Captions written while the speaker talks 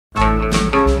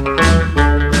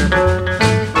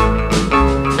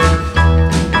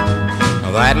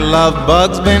That love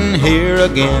bug's been here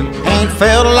again. Ain't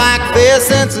felt like this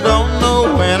since I don't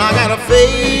know when. I got a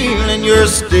feeling you're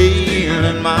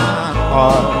stealing my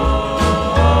heart.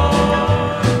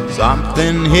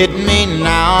 Something hit me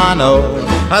now, I know.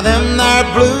 Them there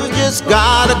blues just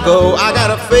gotta go. I got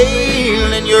a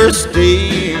feeling you're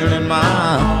stealing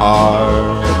my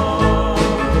heart.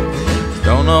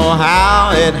 Don't know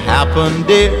how it happened,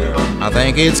 dear. I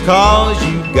think it's 'cause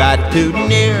you got too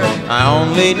near. I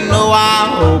only know I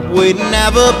hope we'd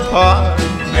never part.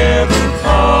 Never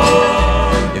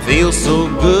part. It feels so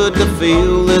good to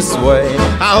feel this way.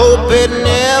 I hope it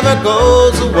never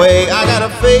goes away. I got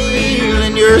a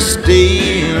feeling you're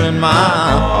stealing my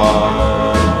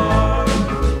heart.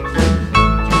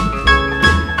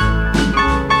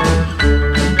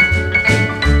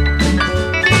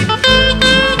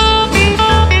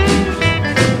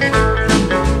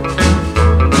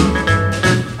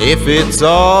 If it's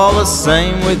all the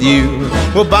same with you,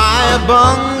 we'll buy a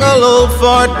bungalow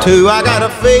for two. I got a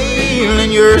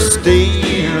feeling you're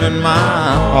stealing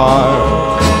my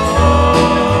heart.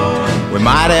 We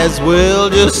might as well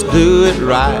just do it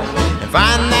right and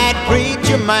find that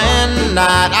preacher man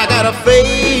tonight. I got a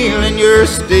feeling you're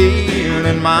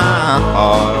stealing my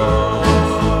heart.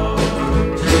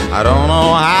 I don't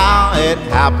know how it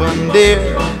happened,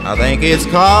 dear. I think it's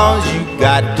 'cause you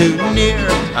got too near.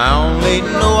 I only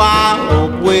know I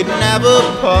hope we'd never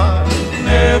part.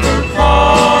 Never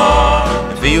part.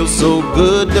 It feels so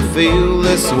good to feel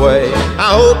this way. I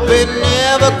hope it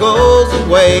never goes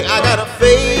away. I got a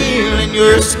feeling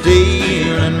you're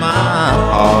stealing my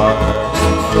heart.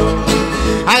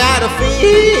 I got a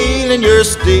feeling you're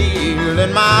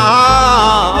stealing my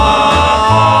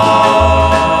heart.